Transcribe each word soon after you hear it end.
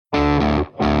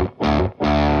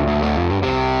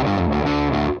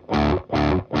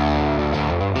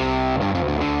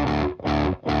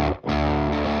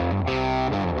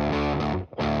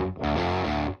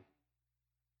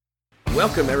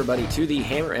Welcome, everybody, to the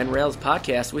Hammer and Rails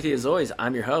podcast. With you, as always,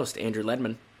 I'm your host, Andrew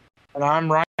Ledman. And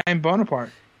I'm Ryan Bonaparte.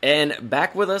 And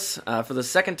back with us for the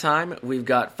second time, we've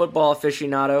got football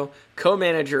aficionado,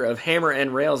 co-manager of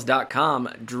hammerandrails.com,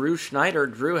 Drew Schneider.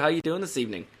 Drew, how you doing this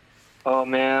evening? Oh,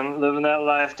 man, living that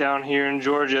life down here in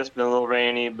Georgia. It's been a little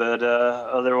rainy, but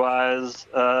otherwise,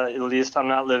 at least I'm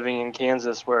not living in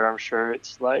Kansas, where I'm sure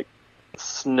it's like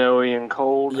snowy and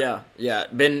cold. Yeah.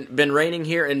 Been raining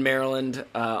here in Maryland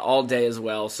all day as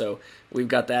well, so we've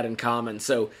got that in common.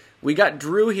 So we got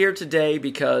Drew here today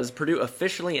because Purdue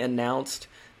officially announced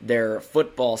their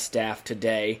football staff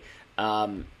today.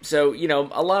 So, you know,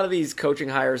 a lot of these coaching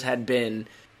hires had been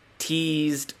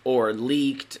teased or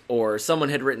leaked or someone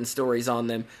had written stories on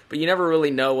them, but you never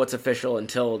really know what's official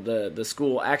until the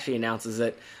school actually announces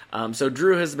it. So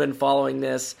Drew has been following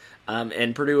this,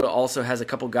 and Purdue also has a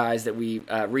couple guys that we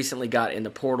recently got in the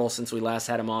portal since we last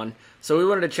had him on. So we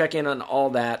wanted to check in on all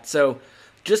that. So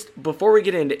just before we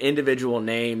get into individual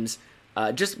names,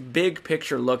 just big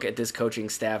picture look at this coaching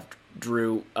staff,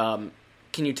 Drew. Can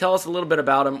you tell us a little bit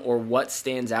about them or what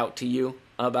stands out to you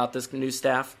about this new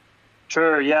staff?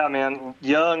 Sure, yeah, man.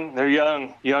 They're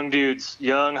young dudes,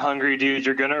 young, hungry dudes.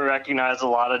 You're going to recognize a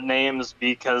lot of names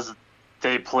because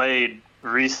they played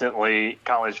recently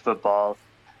college football.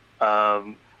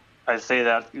 I say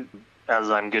that as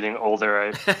I'm getting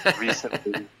older.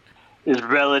 Recently is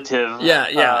relative.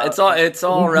 Yeah. It's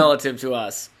all relative to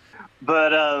us.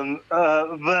 But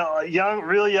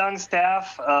real young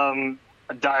staff.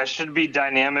 Should be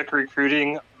dynamic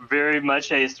recruiting. Very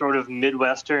much a sort of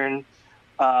Midwestern,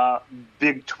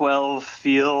 Big 12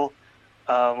 feel.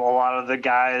 A lot of the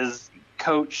guys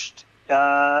coached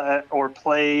or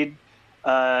played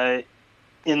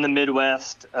in the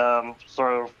Midwest,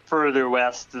 sort of further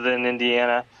west than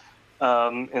Indiana.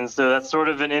 And so that's sort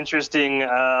of an interesting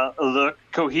look,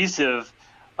 cohesive.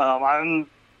 I'm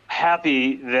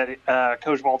happy that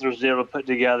Coach Walters was able to put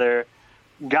together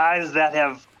guys that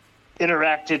have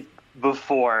interacted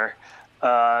before.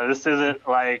 This isn't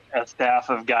like a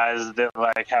staff of guys that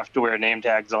like have to wear name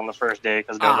tags on the first day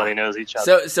because nobody knows each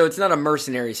other. So it's not a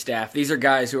mercenary staff. These are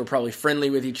guys who are probably friendly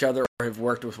with each other or have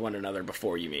worked with one another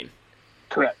before, you mean?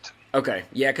 Correct. Okay,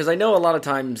 yeah, because I know a lot of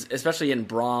times, especially in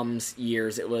Brahms'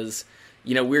 years, it was,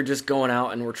 you know, we're just going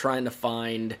out and we're trying to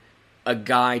find a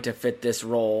guy to fit this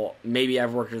role. Maybe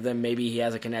I've worked with him, maybe he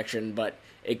has a connection, but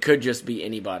it could just be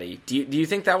anybody. Do you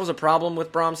think that was a problem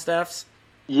with Brahms' staffs?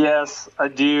 Yes, I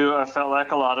do. I felt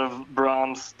like a lot of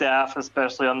Brahms' staff,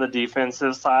 especially on the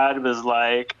defensive side, was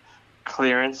like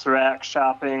clearance rack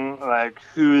shopping, like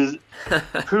who's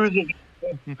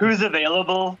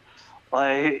available.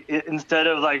 Like, instead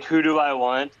of, like, who do I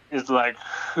want, is, like,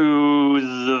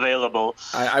 who's available.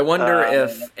 I wonder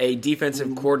if a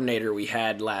defensive coordinator we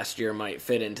had last year might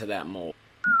fit into that mold.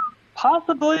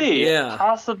 Possibly. Yeah.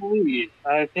 Possibly.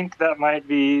 I think that might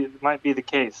be the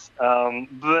case.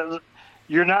 But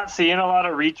you're not seeing a lot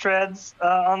of retreads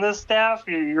on this staff.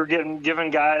 You're giving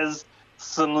guys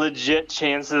some legit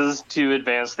chances to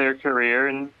advance their career.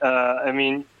 And, I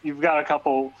mean, you've got a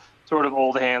couple sort of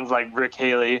old hands like Rick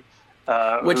Haley,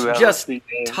 which just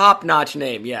top-notch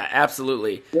name, yeah,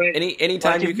 absolutely. Right.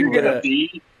 Anytime like you can get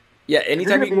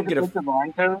anytime you can get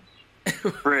a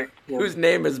Brick, whose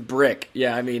name is Brick.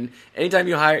 Yeah, I mean, anytime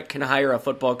you can hire a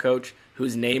football coach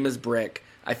whose name is Brick,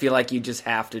 I feel like you just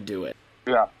have to do it.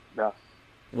 Yeah.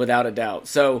 Without a doubt.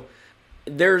 So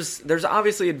there's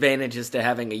obviously advantages to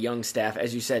having a young staff,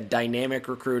 as you said, dynamic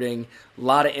recruiting, a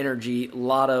lot of energy, a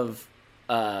lot of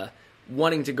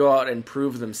wanting to go out and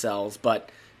prove themselves, but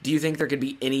do you think there could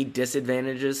be any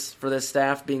disadvantages for this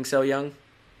staff being so young?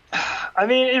 I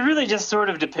mean, it really just sort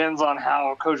of depends on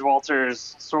how Coach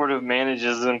Walters sort of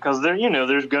manages them, because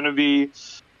there's going to be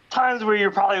times where you're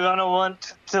probably going to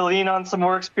want to lean on some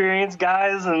more experienced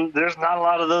guys, and there's not a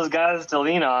lot of those guys to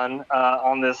lean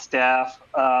on this staff.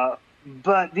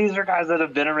 But these are guys that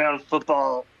have been around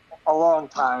football a long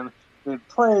time. They've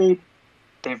played,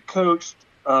 they've coached.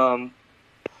 So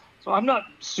I'm not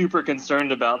super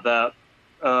concerned about that.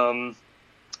 I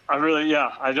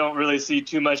don't really see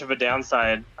too much of a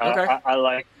downside. Okay. I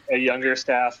like a younger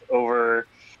staff over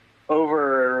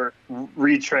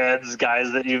retreads,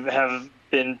 guys that you have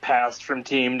been passed from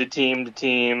team to team to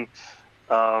team.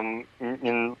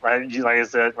 And like you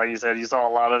said, you saw a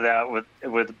lot of that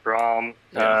with Braum,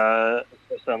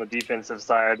 especially on the defensive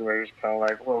side, where it's kind of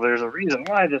like, well, there's a reason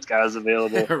why this guy's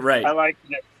available. Right. I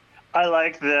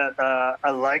like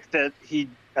that he.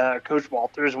 Coach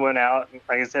Walters went out,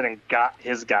 like I said, and got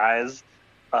his guys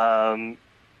from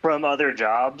other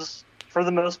jobs for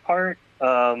the most part.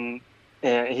 And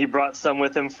he brought some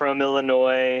with him from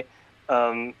Illinois,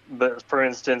 But for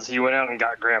instance, he went out and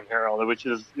got Graham Harrell, which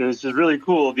is really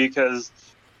cool because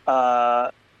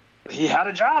he had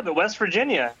a job at West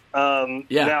Virginia.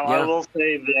 Now I will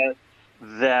say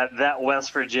that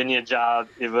West Virginia job,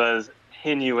 it was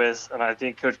tenuous, and I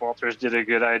think Coach Walters did a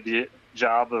good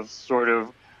job of sort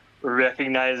of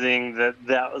recognizing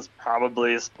that was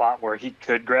probably a spot where he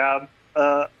could grab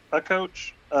a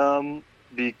coach,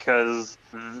 because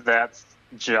that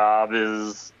job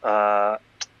is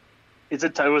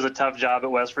it was a tough job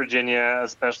at West Virginia,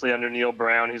 especially under Neil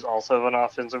Brown, who's also an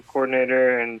offensive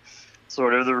coordinator. And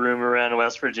sort of the rumor around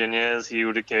West Virginia is he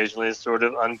would occasionally sort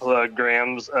of unplug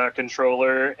Graham's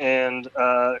controller and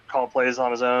call plays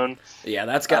on his own. Yeah,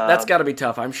 that's got to be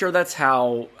tough. I'm sure that's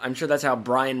how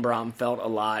Brian Brom felt a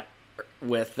lot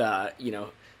with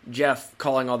Jeff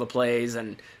calling all the plays,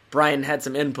 and Brian had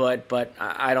some input, but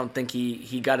I don't think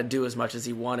he got to do as much as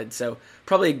he wanted. So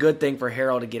probably a good thing for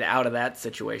Harrell to get out of that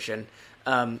situation.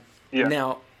 Now,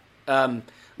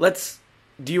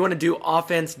 do you want to do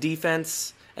offense,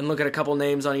 defense, and look at a couple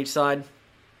names on each side?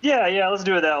 Yeah, let's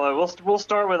do it that way. We'll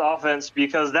start with offense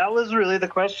because that was really the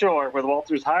question mark with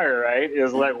Walter's hire, right?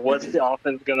 Is like, what's the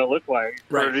offense going to look like?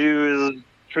 Right. Purdue is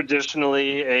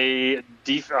traditionally a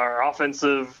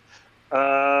offensive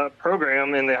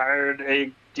program, and they hired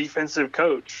a defensive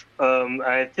coach.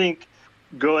 I think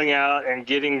going out and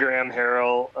getting Graham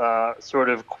Harrell sort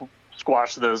of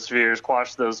quash those fears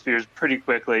pretty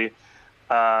quickly.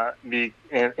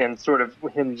 And sort of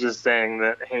him just saying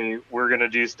that, hey, we're going to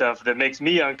do stuff that makes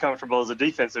me uncomfortable as a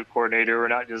defensive coordinator. We're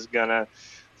not just going to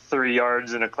 3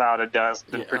 yards in a cloud of dust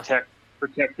and protect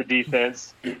the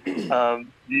defense.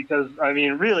 Because, I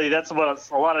mean, really, that's what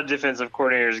a lot of defensive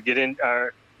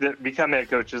coordinators that become head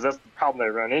coaches. That's the problem they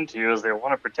run into, is they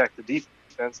want to protect the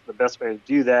defense. The best way to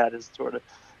do that is sort of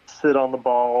sit on the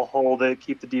ball, hold it,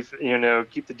 keep the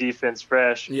defense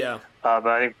fresh. Yeah. But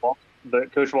I think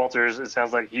But Coach Walters, it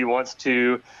sounds like he wants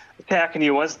to attack, and he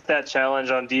wants that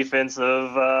challenge on defense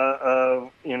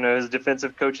of his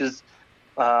defensive coaches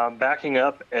backing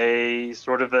up a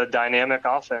sort of a dynamic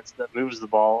offense that moves the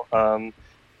ball.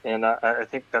 And I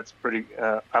think that's pretty.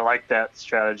 I like that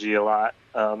strategy a lot.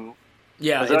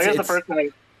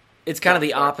 It's kind of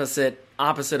the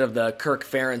opposite of the Kirk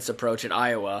Ferentz approach at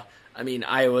Iowa. I mean,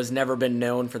 Iowa's never been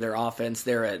known for their offense.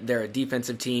 They're a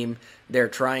defensive team. They're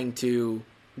trying to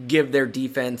give their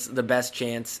defense the best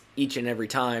chance each and every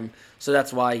time. So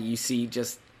that's why you see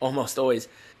just almost always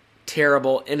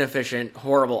terrible, inefficient,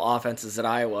 horrible offenses at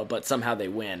Iowa, but somehow they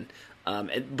win.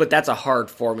 But that's a hard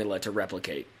formula to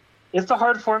replicate. It's a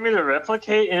hard formula to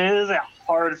replicate, and it is a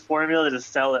hard formula to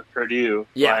sell at Purdue.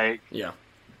 Yeah. I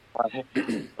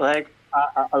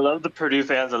love the Purdue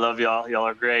fans. I love y'all. Y'all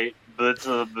are great. But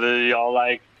y'all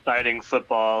like exciting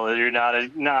football. You're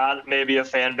not maybe a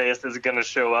fan base that's going to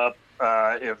show up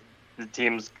if the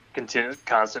team's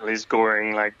constantly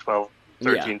scoring like 12,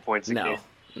 13 points a game.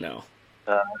 No.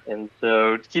 And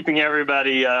so keeping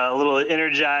everybody a little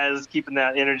energized, keeping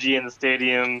that energy in the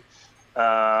stadium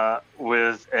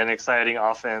with an exciting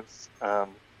offense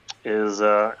is,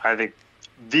 I think,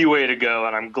 the way to go.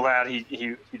 And I'm glad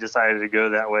he decided to go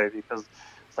that way, because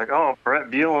it's like, oh,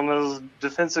 Brett Bielema is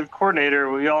defensive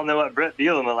coordinator. We all know what Brett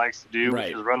Bielema likes to do,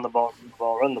 which is run the ball.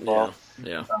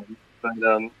 Yeah.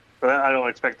 But I don't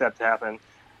expect that to happen.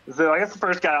 So I guess the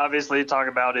first guy, obviously, to talk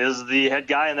about is the head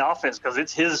guy in the offense, because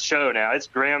it's his show now. It's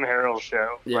Graham Harrell's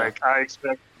show. Yeah. Like, I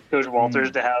expect Coach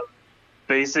Walters to have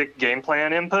basic game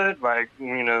plan input. Like,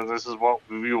 this is what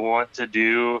we want to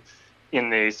do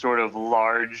in a sort of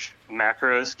large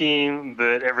macro scheme,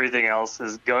 but everything else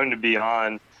is going to be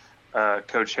on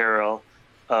Coach Harrell.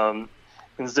 And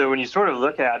so when you sort of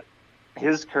look at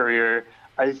his career,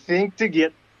 I think to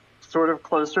get sort of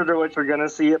closer to what you're going to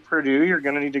see at Purdue, you're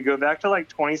going to need to go back to like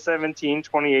 2017,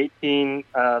 2018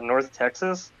 North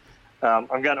Texas.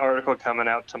 I've got an article coming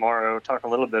out tomorrow talking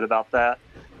a little bit about that,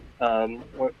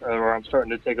 where I'm starting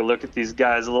to take a look at these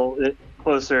guys a little bit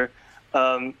closer.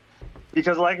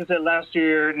 Because like I said, last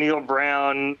year, Neil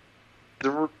Brown,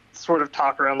 the sort of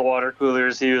talk around the water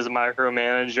coolers, he was a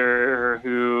micromanager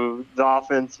who the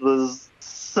offense was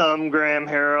some Graham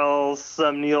Harrell,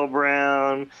 some Neil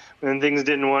Brown. When things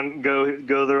didn't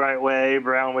go the right way,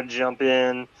 Brown would jump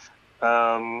in.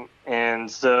 And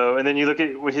then you look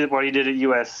at what he did at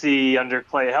USC under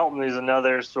Clay Helton, who's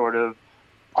another sort of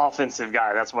offensive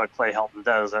guy. That's what Clay Helton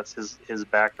does. That's his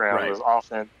background was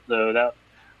offense. So that,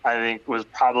 I think, was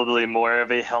probably more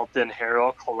of a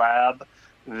Helton-Harrell collab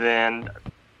than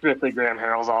strictly Graham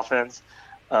Harrell's offense.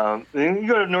 Then you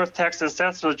go to North Texas.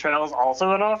 Cecil Trell's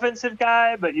also an offensive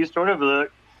guy, but you sort of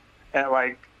look at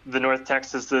like the North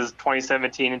Texas's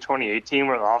 2017 and 2018,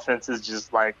 where the offense is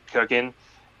just like cooking,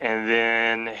 and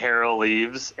then Harrell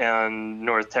leaves and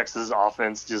North Texas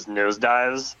offense just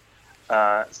nosedives.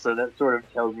 So that sort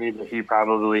of tells me that he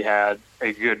probably had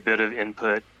a good bit of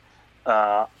input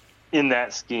in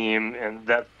that scheme, and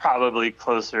that's probably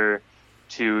closer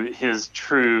to his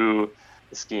true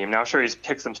scheme. Now, I'm sure he's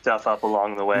picked some stuff up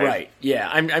along the way. Right, yeah.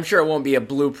 I'm sure it won't be a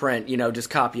blueprint, just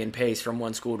copy and paste from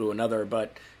one school to another,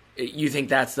 but you think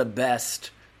that's the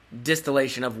best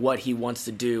distillation of what he wants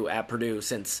to do at Purdue,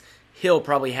 since he'll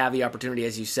probably have the opportunity,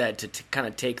 as you said, to kind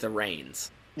of take the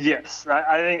reins. Yes,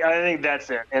 I think that's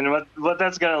it. And what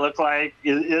that's going to look like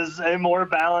is a more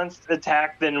balanced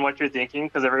attack than what you're thinking,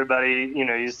 because everybody,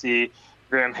 you see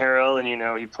Graham Harrell,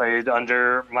 and he played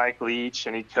under Mike Leach,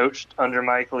 and he coached under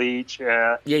Mike Leach.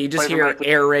 You just hear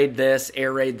air raid this,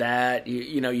 air raid that.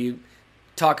 You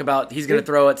talk about he's going to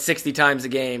throw it 60 times a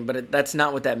game, but that's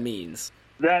not what that means.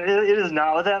 It is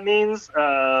not what that means.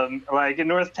 Like in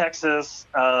North Texas,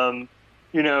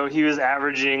 he was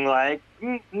averaging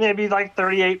maybe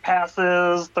 38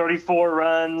 passes, 34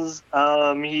 runs.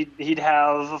 He'd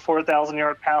have a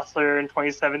 4,000-yard passer in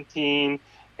 2017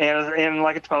 and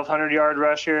like a 1,200-yard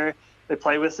rusher. They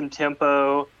play with some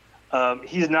tempo.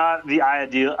 He's not the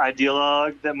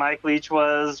ideologue that Mike Leach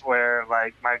was, where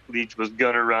Mike Leach was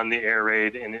going to run the air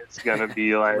raid and it's going to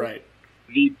be right.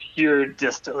 The pure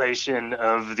distillation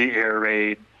of the air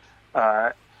raid.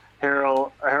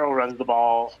 Harrell runs the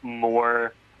ball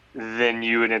more than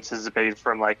you would anticipate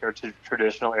from a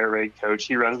traditional air raid coach.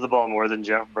 He runs the ball more than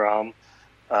Jeff Brom.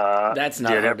 That's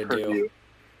not hard to do.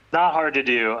 Not hard to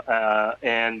do,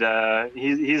 and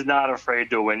he's not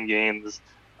afraid to win games.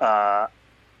 I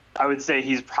would say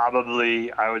he's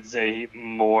probably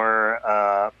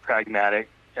more pragmatic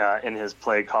in his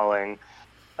play calling,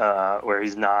 where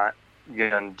he's not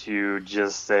going to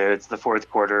just say it's the fourth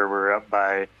quarter, we're up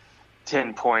by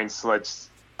 10 points, let's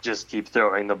just keep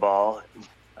throwing the ball.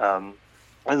 And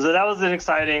so that was an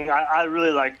exciting. I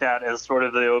really like that as sort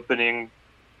of the opening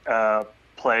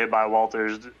play by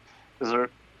Walters. Like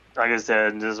I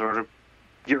said, to sort of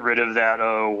get rid of that,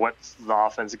 what's the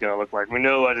offense going to look like? We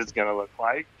know what it's going to look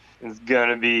like. It's going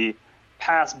to be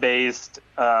pass-based.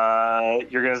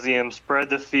 You're going to see him spread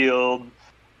the field.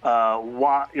 You're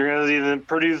going to see them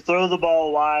Purdue throw the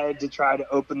ball wide to try to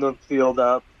open the field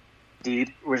up deep,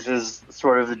 which is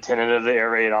sort of the tenet of the air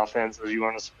raid offense, is you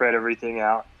want to spread everything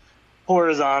out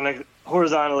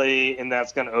horizontally, and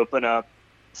that's going to open up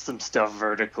some stuff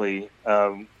vertically,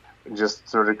 just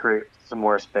sort of create some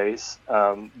more space.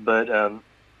 And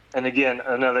again,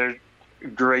 another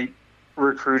great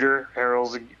recruiter.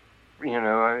 Harrell's,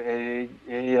 a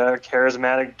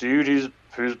charismatic dude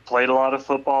who's played a lot of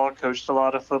football, coached a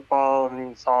lot of football,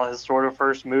 and saw his sort of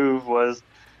first move was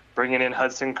bringing in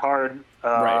Hudson Card.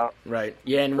 Right.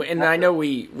 Yeah, and I know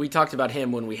we talked about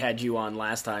him when we had you on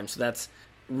last time, so that's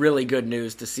really good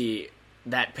news to see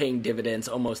that paying dividends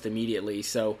almost immediately.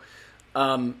 So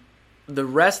the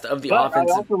rest of the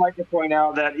offense. I'd also like to point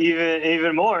out that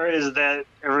even more is that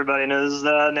everybody knows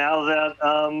now that,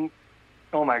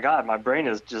 oh my God, my brain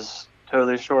is just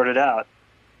totally shorted out.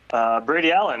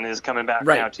 Brady Allen is coming back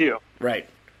now too. Right.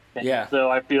 Yeah. So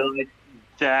I feel like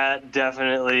that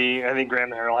definitely. I think Graham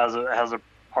Harrell has a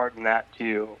part in that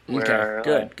too. Where,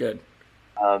 Good.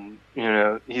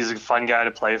 He's a fun guy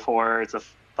to play for. It's a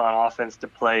fun offense to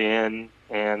play in,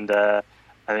 and I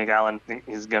think Allen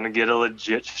is going to get a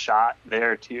legit shot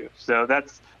there too. So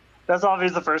that's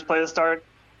obviously the first play to start.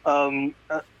 The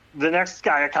next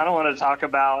guy I kind of want to talk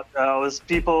about was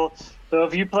people. So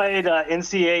if you played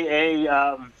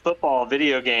NCAA football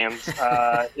video games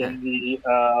in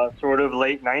the sort of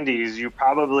late 90s, you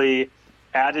probably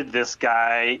added this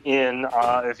guy in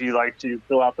if you like to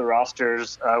fill out the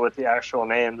rosters with the actual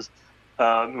names.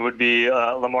 Would be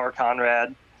Lamar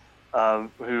Conrad,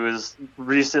 who was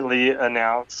recently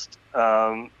announced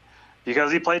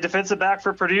because he played defensive back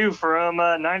for Purdue from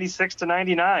 96 to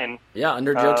 99. Yeah,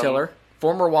 under Joe Tiller.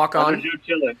 Former walk-on. Under Joe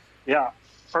Tiller, yeah.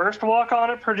 First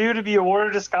walk-on at Purdue to be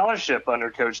awarded a scholarship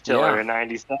under Coach Tiller in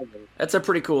 97. That's a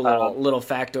pretty cool little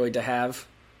factoid to have.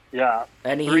 Yeah.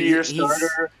 And 3-year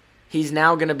starter. He's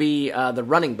now going to be the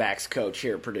running backs coach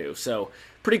here at Purdue. So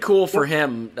pretty cool for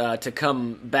him to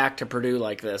come back to Purdue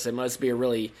like this. It must be a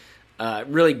really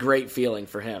great feeling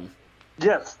for him.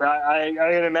 Yes, I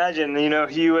can imagine.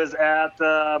 He was at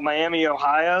Miami,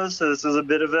 Ohio, so this is a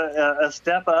bit of a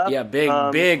step up. Yeah,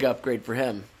 big upgrade for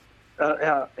him.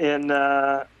 I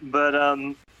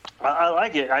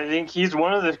like it. I think he's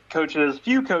one of the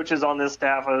few coaches on this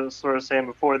staff, I was sort of saying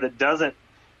before, that doesn't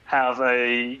have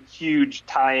a huge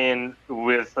tie-in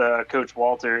with Coach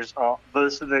Walters.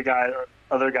 Most of the guys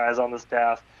other guys on the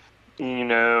staff,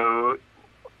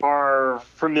 are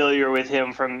familiar with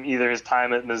him from either his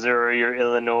time at Missouri or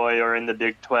Illinois or in the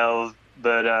Big 12.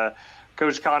 But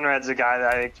Coach Conrad's a guy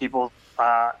that I think people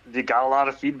they got a lot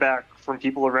of feedback from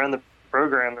people around the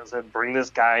program that said, bring this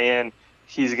guy in.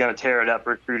 He's going to tear it up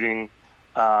recruiting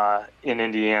in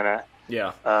Indiana.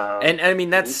 Yeah. And I mean,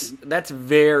 that's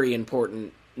very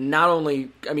important. Not only,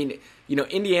 I mean,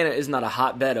 Indiana is not a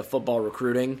hotbed of football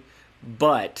recruiting,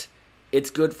 but it's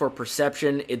good for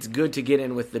perception. It's good to get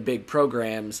in with the big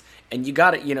programs, and you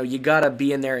gotta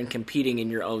be in there and competing in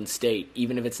your own state,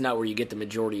 even if it's not where you get the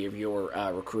majority of your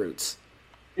recruits.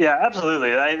 Yeah,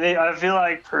 absolutely. I feel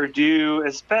like Purdue,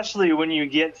 especially when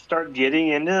you start getting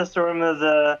into sort of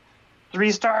the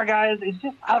 3-star guys,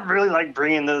 I really like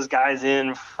bringing those guys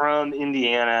in from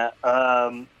Indiana.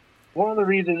 One of the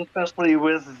reasons, especially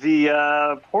with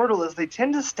the portal, is they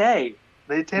tend to stay.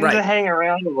 They tend to hang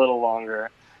around a little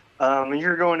longer.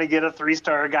 You're going to get a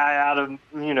 3-star guy out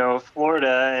of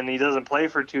Florida, and he doesn't play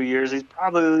for 2 years. He's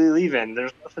probably leaving.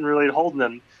 There's nothing really holding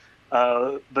him.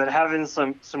 But having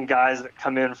some guys that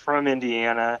come in from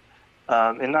Indiana,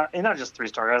 and not just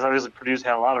 3-star guys. Obviously, Purdue's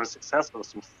had a lot of success with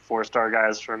some 4-star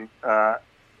guys from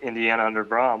Indiana under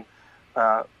Brom.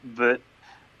 But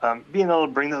being able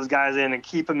to bring those guys in and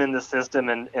keep them in the system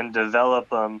and develop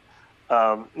them,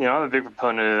 I'm a big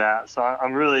proponent of that. So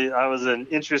I was an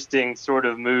interesting sort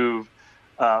of move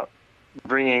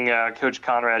bringing Coach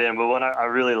Conrad in. But what I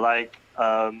really like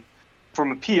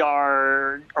from a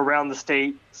PR around the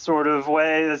state sort of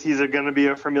way is he's going to be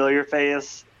a familiar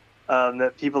face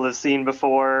that people have seen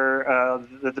before,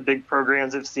 that the big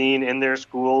programs have seen in their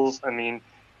schools. I mean,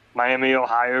 Miami,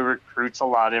 Ohio recruits a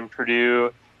lot in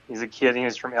Purdue. He's a kid.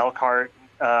 He's from Elkhart.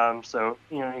 So,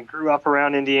 he grew up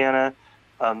around Indiana.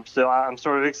 So I'm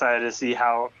sort of excited to see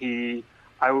how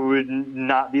I would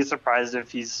not be surprised if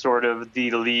he's sort of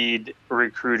the lead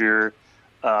recruiter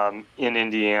in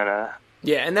Indiana.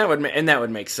 Yeah, and that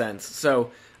would make sense.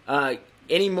 So,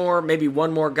 maybe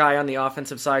one more guy on the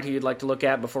offensive side who you'd like to look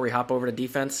at before we hop over to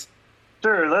defense?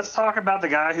 Sure. Let's talk about the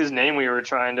guy whose name we were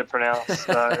trying to pronounce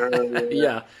earlier.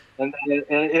 Yeah. And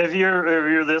if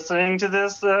you're listening to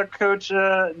this, Coach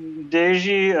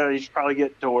Deji, you should probably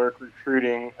get to work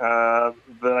recruiting.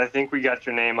 But I think we got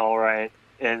your name all right,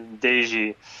 and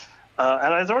Deji.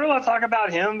 And I sort of want to talk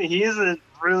about him. He's a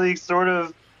really sort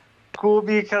of cool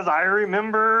because I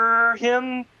remember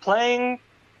him playing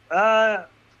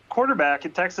quarterback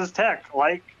at Texas Tech,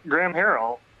 like Graham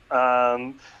Harrell.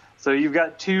 So you've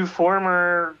got 2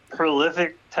 former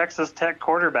prolific Texas Tech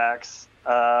quarterbacks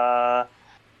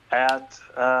at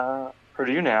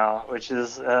Purdue now, which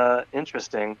is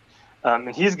interesting.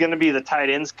 And he's going to be the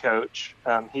tight ends coach.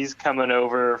 He's coming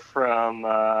over from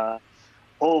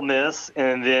Ole Miss,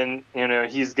 and then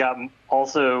he's got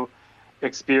also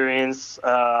experience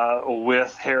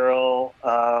with Harrell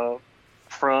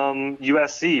from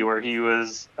USC, where he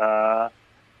was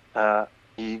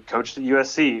he coached at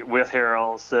USC with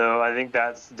Harrell. So I think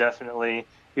that's definitely,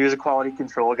 he was a quality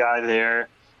control guy there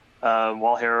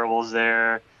while Harrell was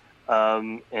there.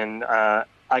 And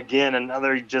again,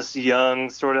 another just young,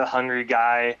 sort of hungry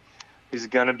guy who's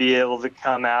going to be able to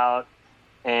come out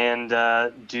and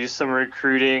do some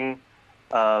recruiting.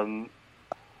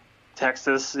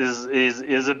 Texas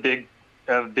is a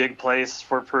big place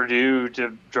for Purdue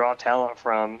to draw talent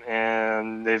from,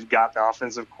 and they've got the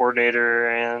offensive coordinator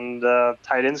and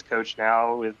tight ends coach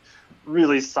now with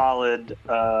really solid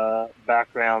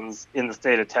backgrounds in the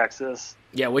state of Texas.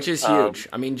 Yeah, which is huge.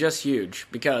 I mean, just huge,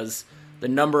 because the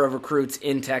number of recruits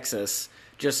in Texas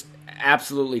just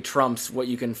absolutely trumps what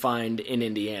you can find in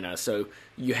Indiana. So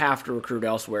you have to recruit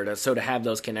elsewhere. To have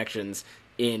those connections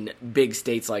in big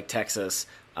states like Texas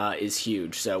is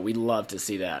huge. So we'd love to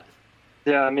see that.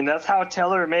 Yeah, I mean, that's how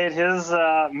Teller made his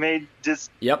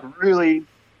really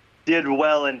did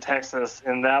well in Texas,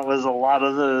 and that was a lot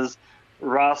of those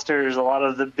rosters, a lot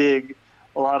of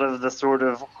the sort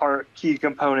of key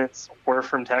components were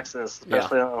from Texas,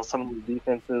 especially on some of the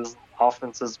defenses,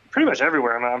 offenses, pretty much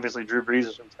everywhere. I mean, obviously Drew Brees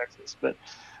is from Texas, but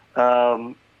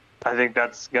I think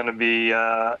that's going to be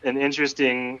an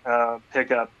interesting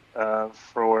pickup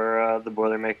for the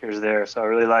Boilermakers there. So I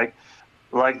really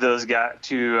like those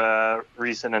two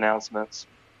recent announcements.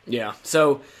 Yeah.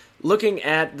 So looking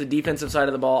at the defensive side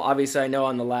of the ball, obviously I know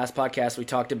on the last podcast we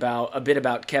talked a bit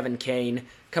about Kevin Kane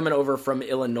coming over from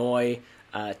Illinois,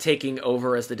 taking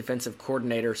over as the defensive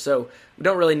coordinator. So we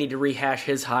don't really need to rehash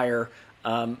his hire.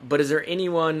 But is there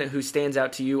anyone who stands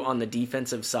out to you on the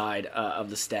defensive side of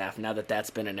the staff now that that's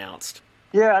been announced?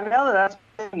 Yeah, now that that's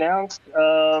been announced,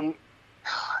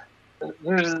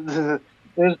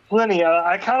 There's plenty.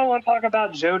 I kind of want to talk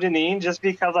about Joe Deneen just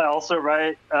because I also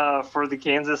write for the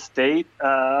Kansas State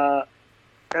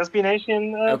SB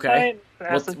Nation Okay.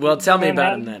 site. Well, tell me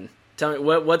about him Manhattan. then. Tell me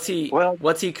Well,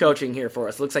 what's he coaching here for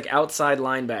us? Looks like outside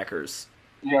linebackers.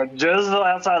 yeah, Joe's the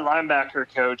outside linebacker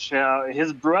coach. Now,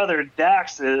 his brother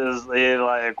Dax is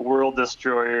a world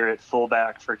destroyer at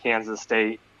fullback for Kansas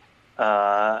State.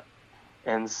 Uh,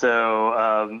 And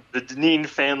so the Deneen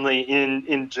family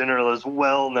in general is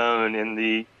well known in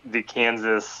the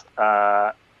Kansas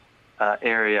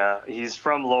area. He's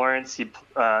from Lawrence.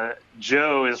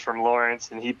 Joe is from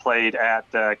Lawrence, and he played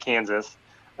at Kansas,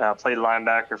 played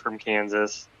linebacker from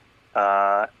Kansas,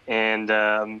 and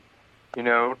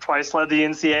twice led the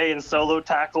NCAA in solo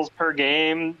tackles per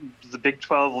game. The Big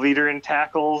 12 leader in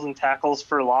tackles and tackles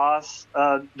for loss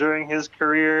during his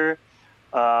career.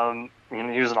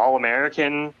 He was an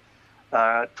All-American,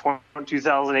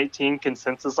 2018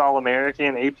 Consensus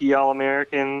All-American, AP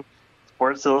All-American,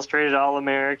 Sports Illustrated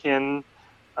All-American,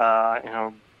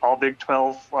 All Big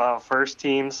 12 first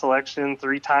team selection,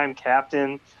 3-time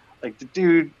captain. Like, the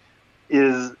dude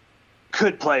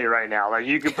could play right now. Like,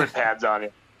 you could put pads on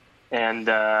it. And,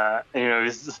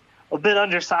 he's a bit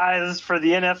undersized for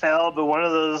the NFL, but one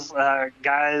of those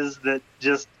guys that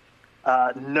just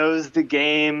knows the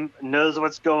game, knows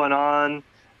what's going on,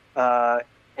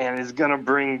 and is going to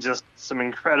bring just some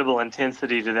incredible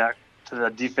intensity to the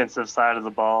defensive side of the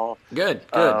ball. Good.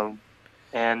 And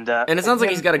it sounds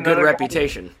like he's got a good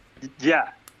reputation.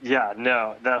 Yeah.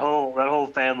 No, that whole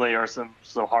family are some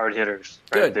hard hitters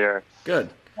right there. Good.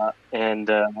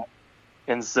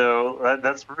 And so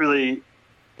that's really,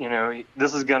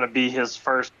 this is going to be his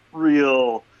first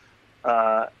real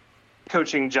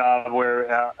coaching job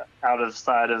where out of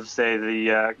sight of, say,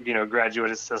 the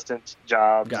graduate assistant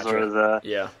jobs. Gotcha. Or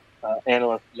the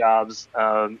analyst jobs.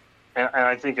 And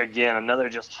I think, again, another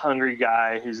just hungry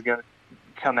guy who's going to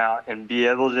come out and be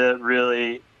able to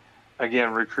really,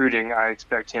 again, recruiting, I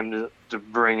expect him to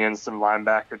bring in some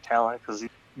linebacker talent because he's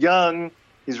young,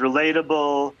 he's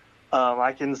relatable.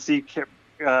 I can see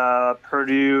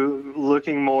Purdue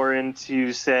looking more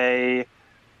into, say,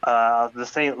 the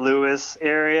St. Louis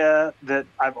area that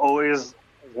I've always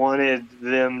wanted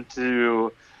them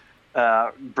to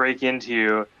break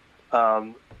into.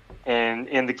 And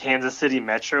in the Kansas City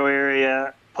metro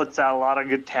area, puts out a lot of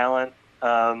good talent.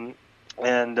 So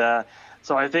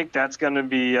I think that's going to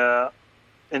be an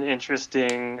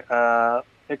interesting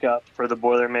pickup for the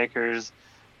Boilermakers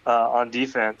on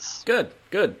defense. Good.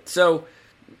 So,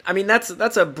 I mean,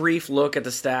 that's a brief look at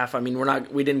the staff. I mean,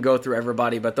 we didn't go through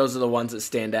everybody, but those are the ones that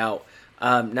stand out.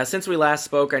 Now, since we last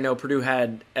spoke, I know Purdue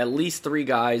had at least 3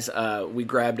 guys we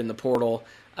grabbed in the portal: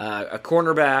 a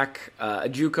cornerback, a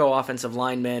JUCO offensive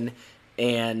lineman,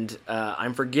 and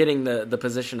I'm forgetting the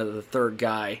position of the third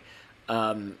guy.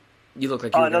 You look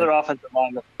like another offensive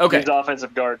lineman. Okay, he's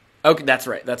offensive guard. Okay, that's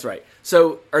right.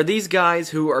 So, are these guys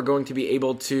who are going to be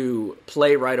able to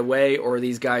play right away, or are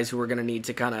these guys who are going to need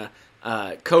to kind of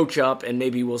coach up, and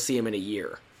maybe we'll see them in a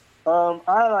year? I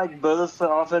like both the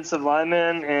offensive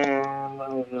linemen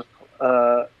and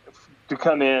to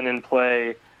come in and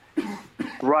play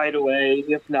right away.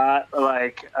 If not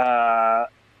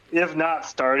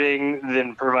starting,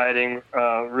 then providing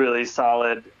really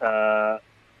solid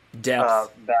depth.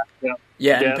 Depth.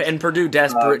 And Purdue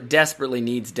desperately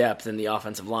needs depth in the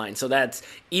offensive line. So that's,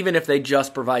 even if they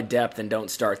just provide depth and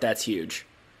don't start, that's huge.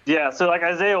 Yeah, so like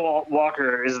Isaiah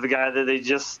Walker is the guy that they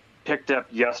just picked up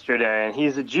yesterday, and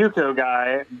he's a JUCO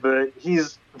guy, but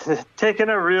he's taken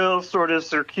a real sort of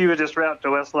circuitous route to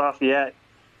West Lafayette.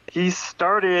 He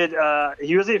started,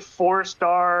 he was a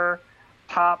 4-star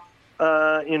top,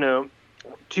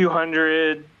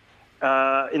 200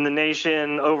 in the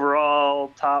nation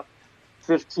overall, top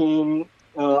 15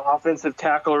 offensive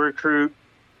tackle recruit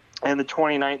in the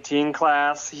 2019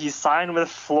 class. He signed with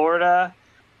Florida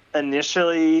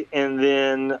initially, and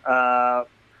then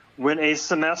went a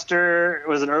semester,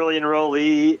 was an early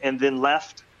enrollee, and then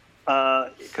left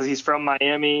because he's from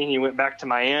Miami. He went back to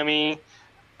Miami,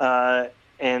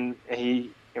 and he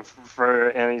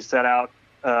sat out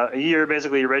a year,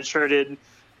 basically redshirted,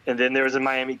 and then there was a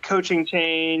Miami coaching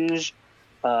change.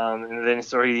 And then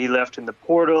so he left in the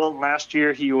portal. Last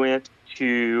year he went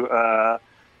to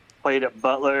played at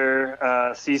Butler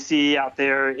CC out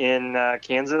there in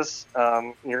Kansas.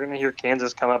 You're going to hear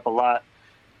Kansas come up a lot.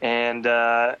 And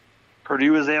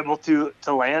Purdue was able to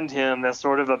land him as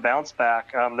sort of a bounce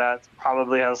back. That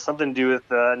probably has something to do with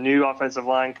the new offensive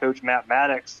line coach, Matt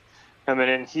Maddox, coming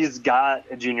in. He's got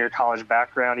a junior college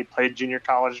background. He played junior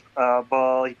college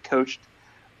ball. He coached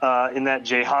in that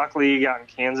Jayhawk League out in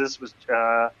Kansas, was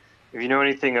if you know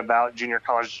anything about junior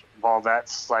college ball,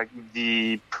 that's like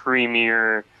the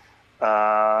premier,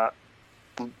 one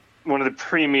of the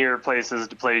premier places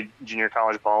to play junior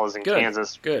college ball is in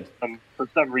Kansas. Good. For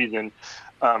some reason,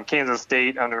 Kansas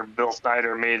State under Bill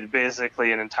Snyder made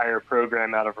basically an entire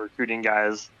program out of recruiting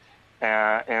guys.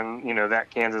 And that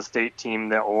Kansas State team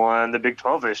that won the Big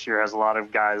 12 this year has a lot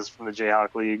of guys from the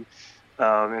Jayhawk League.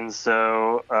 And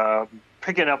so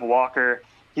picking up Walker,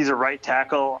 he's a right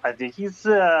tackle. I think he's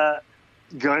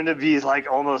going to be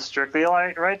like almost strictly a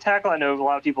right tackle. I know a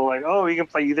lot of people are like, oh, he can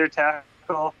play either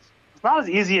tackle. It's not as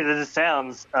easy as it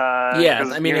sounds.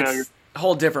 It's a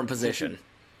whole different position.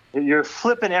 You're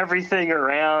flipping everything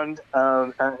around.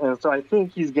 And so I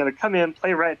think he's going to come in,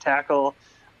 play right tackle.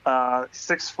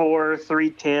 6'4",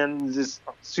 310, just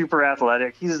super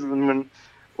athletic. He's when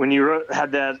you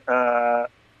had that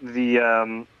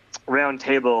the round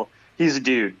table, he's a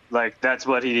dude. Like that's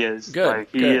what he is. Good.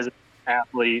 He is an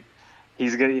athlete.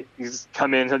 He's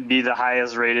come in to be the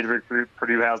highest rated recruit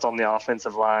Purdue has on the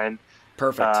offensive line.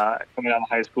 Perfect. Coming out of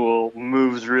high school,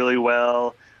 moves really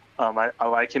well. I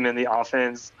like him in the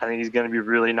offense. I think he's going to be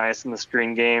really nice in the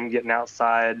screen game, getting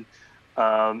outside.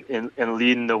 And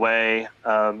leading the way.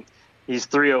 He's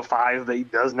 305, but he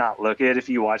does not look it. If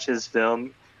you watch his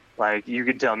film, like you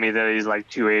could tell me that he's like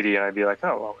 280, and I'd be like,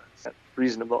 oh, well, that's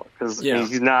reasonable because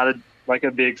he's not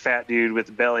a big fat dude with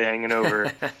the belly hanging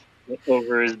over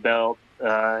his belt,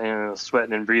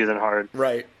 sweating and breathing hard.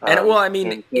 Right.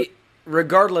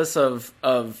 Regardless of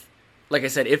like I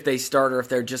said, if they start or if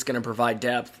they're just going to provide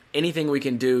depth, anything we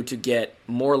can do to get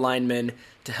more linemen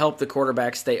to help the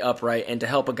quarterback stay upright and to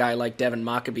help a guy like Devin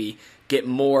Mockabee get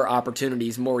more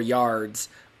opportunities, more yards,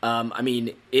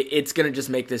 it's going to just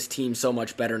make this team so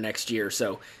much better next year.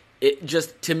 So it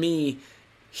just, to me,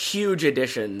 huge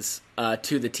additions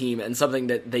to the team and something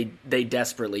that they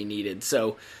desperately needed.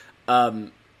 So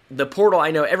the portal,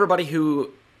 I know everybody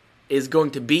who is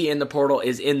going to be in the portal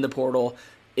is in the portal.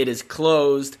 It is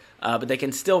closed, but they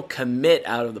can still commit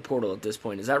out of the portal at this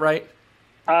point. Is that right?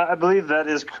 I believe that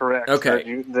is correct.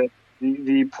 Okay.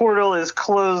 The portal is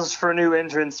closed for new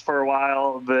entrants for a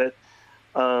while, but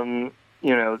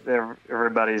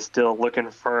everybody's still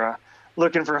looking for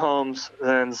homes,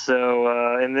 and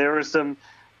so and there's some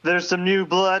new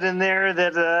blood in there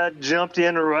that jumped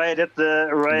in right at the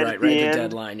end.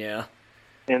 Deadline, yeah.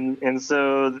 And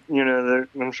so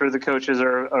I'm sure the coaches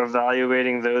are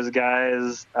evaluating those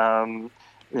guys.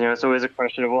 It's always a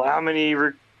question of, well, how many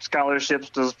scholarships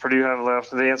does Purdue have left?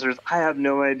 The answer is, I have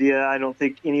no idea. I don't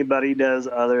think anybody does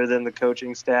other than the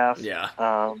coaching staff. Yeah.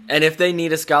 And if they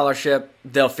need a scholarship,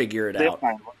 they'll figure it out.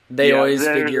 They always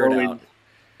figure it out.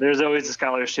 There's always the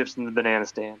scholarships in the banana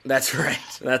stand. That's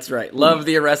right. Love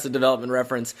the Arrested Development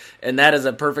reference, and that is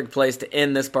a perfect place to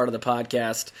end this part of the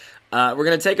podcast. We're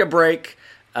going to take a break.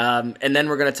 And then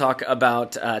we're going to talk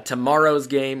about tomorrow's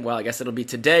game. Well, I guess it'll be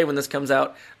today when this comes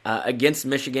out, against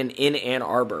Michigan in Ann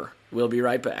Arbor. We'll be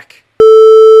right back.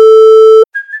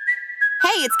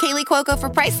 Hey, it's Kaylee Cuoco for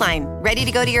Priceline. Ready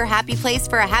to go to your happy place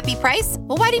for a happy price?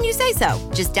 Well, why didn't you say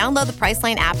so? Just download the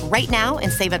Priceline app right now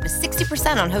and save up to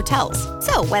 60% on hotels.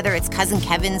 So whether it's Cousin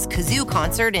Kevin's Kazoo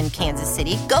Concert in Kansas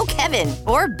City, go Kevin,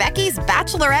 or Becky's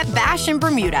Bachelorette Bash in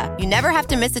Bermuda, you never have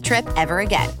to miss a trip ever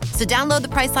again. So download the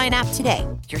Priceline app today.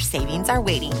 Your savings are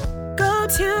waiting. Go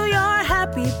to your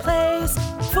happy place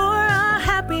for a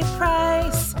happy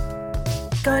price.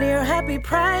 Go to your happy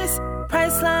price,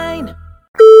 Priceline.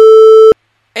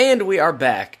 And we are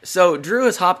back. So Drew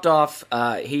has hopped off.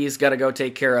 He's got to go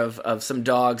take care of some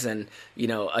dogs and,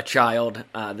 a child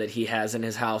that he has in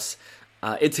his house.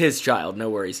 It's his child, no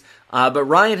worries. But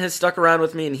Ryan has stuck around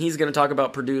with me, and he's going to talk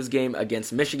about Purdue's game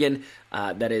against Michigan.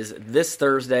 That is this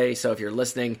Thursday. So if you're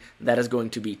listening, that is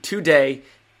going to be today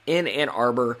in Ann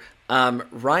Arbor.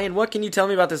 Ryan, what can you tell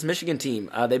me about this Michigan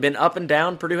team? They've been up and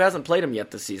down. Purdue hasn't played them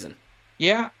yet this season.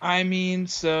 Yeah,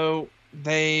 so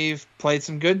they've played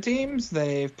some good teams.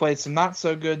 They've played some not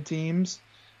so good teams.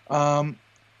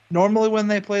 Normally when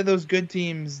they play those good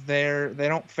teams, they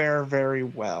don't fare very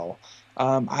well.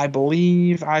 I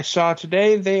believe I saw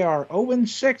today they are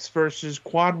 0-6 versus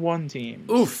Quad 1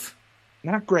 teams. Oof.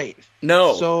 Not great.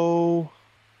 No.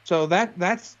 So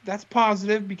that's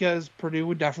positive because Purdue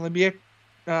would definitely be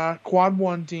a Quad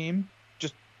 1 team.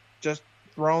 Just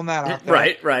throwing that out there.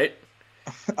 Right.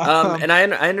 And I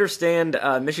understand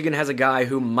Michigan has a guy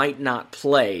who might not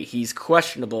play. He's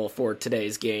questionable for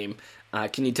today's game.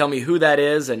 Can you tell me who that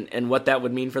is and what that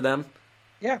would mean for them?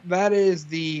 Yeah, that is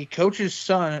the coach's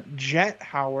son, Jet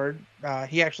Howard.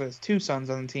 He actually has two sons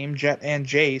on the team, Jet and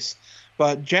Jace.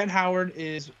 But Jet Howard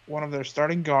is one of their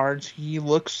starting guards. He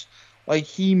looks like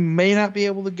he may not be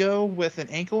able to go with an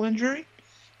ankle injury.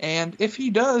 And if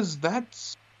he does,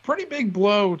 that's a pretty big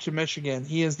blow to Michigan.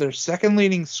 He is their second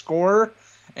leading scorer,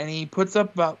 and he puts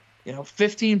up about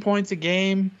 15 points a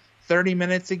game, 30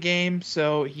 minutes a game.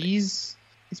 So he's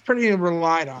pretty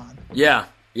relied on. Yeah.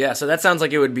 So that sounds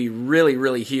like it would be really,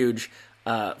 really huge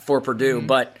for Purdue. Mm-hmm.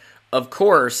 But of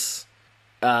course,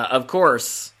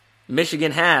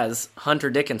 Michigan has Hunter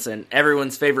Dickinson,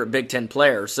 everyone's favorite Big Ten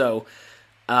player. So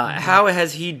how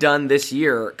has he done this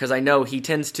year? Because I know he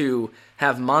tends to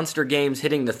have monster games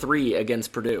hitting the 3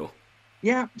 against Purdue.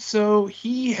 Yeah, so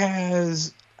he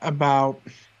has about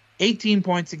 18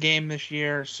 points a game this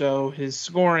year. So his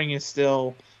scoring is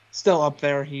still up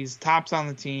there. He's tops on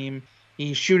the team.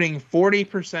 He's shooting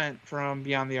 40% from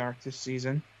beyond the arc this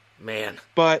season. Man.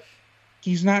 But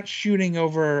he's not shooting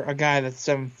over a guy that's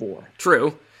 7'4".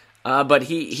 True. But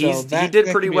he did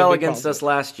pretty well against us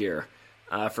last year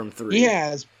from 3. He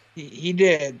has. He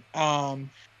did.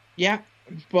 Yeah,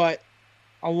 but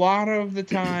a lot of the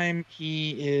time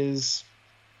he is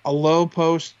a low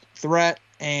post threat,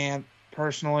 and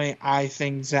personally, I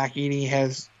think Zach Edey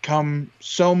has come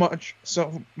so much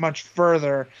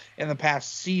further in the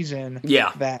past season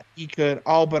that he could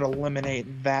all but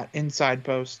eliminate that inside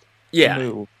post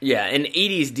move. Yeah, and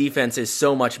Edey's defense is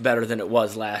so much better than it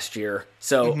was last year.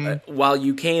 So while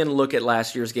you can look at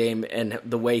last year's game and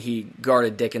the way he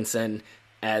guarded Dickinson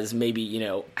as maybe,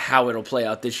 how it'll play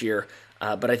out this year,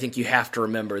 but I think you have to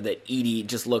remember that Edey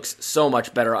just looks so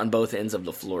much better on both ends of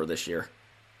the floor this year.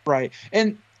 Right,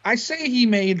 and I say he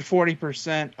made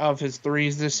 40% of his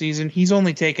threes this season. He's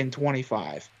only taken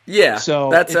 25. Yeah, so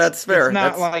that's fair. It's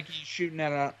not like he's shooting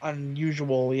at an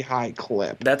unusually high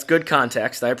clip. That's good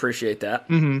context. I appreciate that.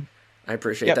 Mm-hmm. I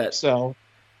appreciate that. So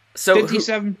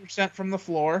 57% from the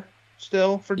floor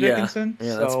still for Dickinson.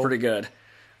 Yeah, that's pretty good.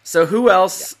 So who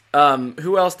else?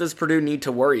 Who else does Purdue need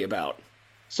to worry about?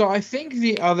 So I think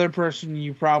the other person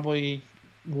you probably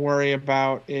worry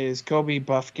about is Kobe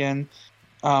Buffkin.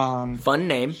 Fun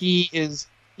name. He is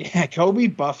Kobe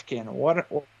Buffkin. What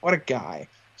a guy.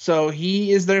 So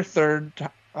he is their third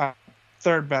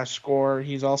best scorer.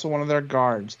 He's also one of their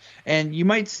guards, and you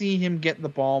might see him get the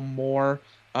ball more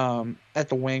at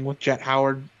the wing with Jet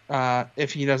Howard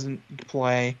if he doesn't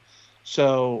play.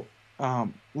 So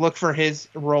look for his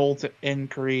role to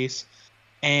increase,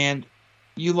 and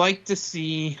you like to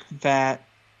see that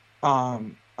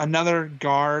another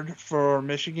guard for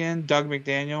Michigan, Doug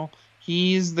McDaniel.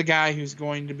 He's the guy who's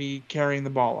going to be carrying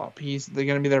the ball up. They're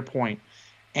going to be their point.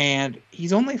 And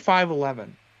he's only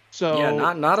 5'11". So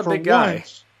yeah, not a big guy.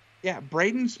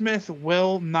 Braden Smith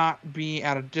will not be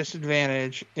at a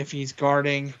disadvantage if he's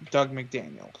guarding Doug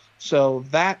McDaniel. So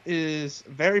that is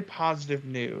very positive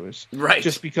news. Right.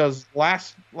 Just because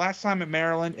last time at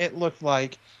Maryland, it looked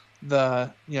like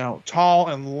the tall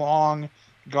and long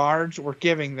guards were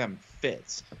giving them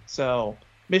fits. So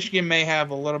Michigan may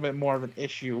have a little bit more of an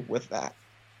issue with that.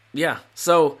 Yeah.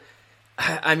 So,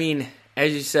 I mean,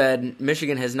 as you said,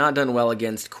 Michigan has not done well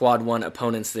against Quad 1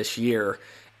 opponents this year,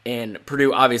 and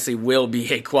Purdue obviously will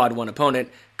be a Quad 1 opponent,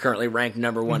 currently ranked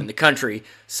number 1 in the country.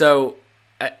 So,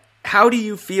 how do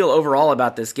you feel overall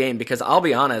about this game? Because I'll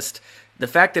be honest, the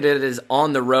fact that it is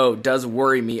on the road does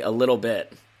worry me a little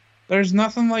bit. There's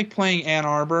nothing like playing Ann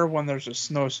Arbor when there's a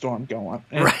snowstorm going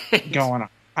on.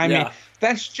 I mean,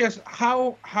 that's just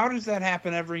how does that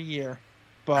happen every year?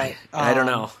 But I don't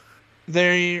know.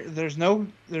 There's no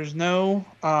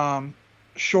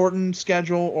shortened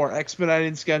schedule or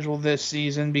expedited schedule this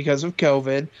season because of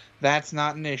COVID. That's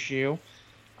not an issue.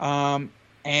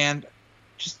 And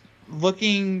just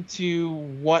looking to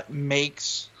what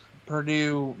makes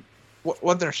Purdue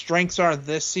what their strengths are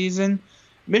this season,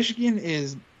 Michigan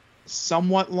is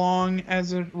somewhat long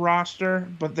as a roster,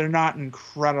 but they're not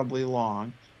incredibly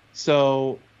long.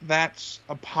 So that's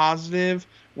a positive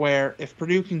where if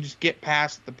Purdue can just get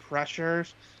past the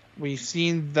pressures, we've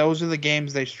seen those are the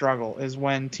games they struggle, is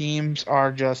when teams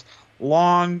are just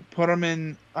long, put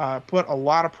a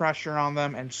lot of pressure on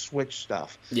them and switch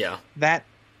stuff. Yeah. That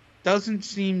doesn't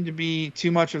seem to be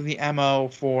too much of the MO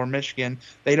for Michigan.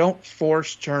 They don't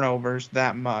force turnovers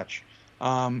that much.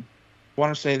 I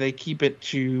want to say they keep it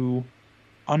to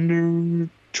under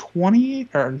 20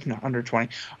 or not under 20,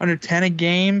 under 10 a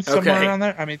game, somewhere around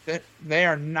there. I mean, they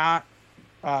are not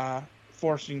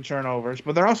forcing turnovers,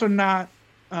 but they're also not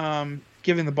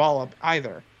giving the ball up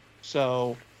either.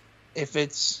 So if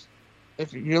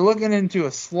you're looking into a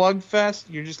slugfest,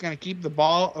 you're just going to keep the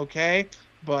ball, okay,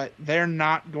 but they're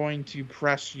not going to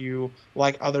press you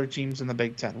like other teams in the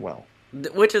Big Ten will.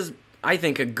 Which is, I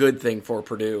think, a good thing for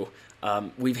Purdue.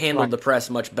 We've handled the press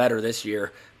much better this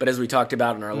year, but as we talked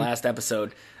about in our last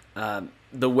episode,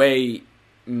 the way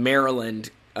Maryland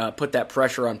put that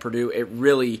pressure on Purdue, it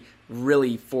really,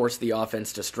 really forced the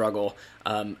offense to struggle,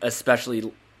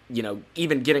 especially,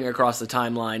 even getting across the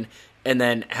timeline and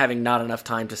then having not enough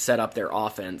time to set up their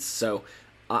offense. So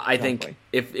I think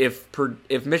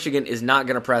if Michigan is not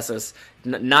going to press us,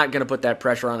 not going to put that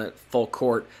pressure on at full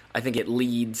court, I think it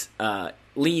leans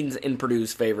in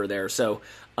Purdue's favor there. So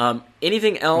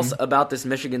anything else about this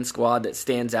Michigan squad that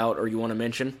stands out or you want to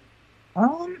mention?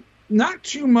 Not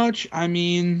too much. I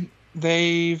mean,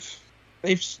 they've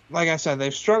like I said,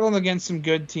 they've struggled against some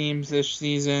good teams this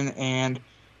season, and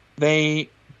they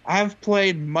have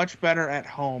played much better at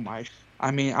home.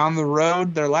 I mean, on the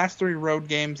road, their last 3 road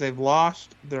games, they've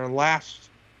lost. Their last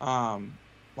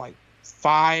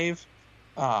 5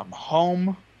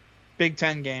 home Big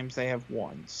Ten games, they have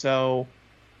won. So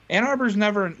Ann Arbor's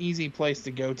never an easy place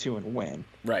to go to and win.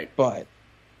 Right. But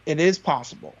it is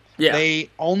possible. Yeah. They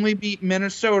only beat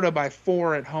Minnesota by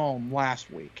 4 at home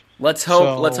last week. Let's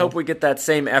hope we get that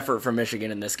same effort from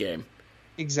Michigan in this game.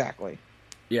 Exactly.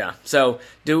 Yeah. So,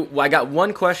 I got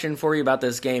one question for you about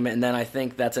this game, and then I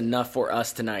think that's enough for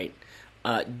us tonight.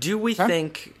 Do we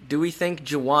think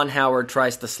Juwan Howard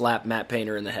tries to slap Matt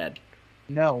Painter in the head?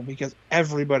 No, because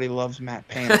everybody loves Matt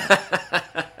Painter.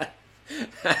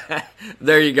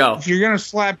 There you go. If you're gonna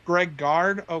slap Greg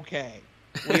Gard, okay,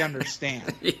 we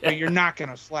understand. Yeah. But you're not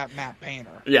gonna slap Matt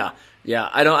Painter. Yeah.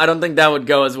 I don't think that would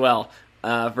go as well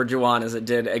for Juwan as it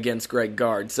did against Greg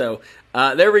Gard. So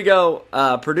there we go.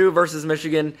 Purdue versus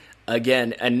Michigan.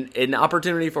 Again, an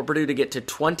opportunity for Purdue to get to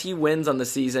 20 wins on the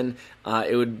season.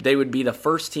 They would be the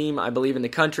first team, I believe, in the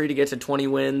country to get to 20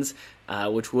 wins,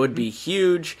 which would be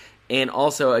huge. And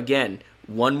also, again,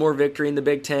 one more victory in the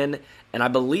Big Ten, and I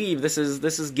believe this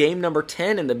is game number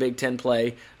 10 in the Big Ten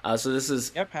play. So this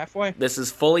is halfway. This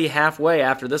is fully halfway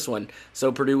after this one.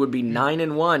 So Purdue would be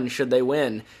 9-1 should they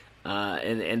win.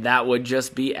 And that would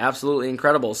just be absolutely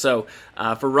incredible. So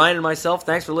for Ryan and myself,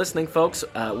 thanks for listening, folks.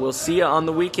 We'll see you on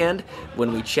the weekend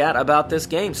when we chat about this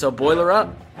game. So boiler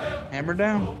up. Hammer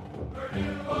down.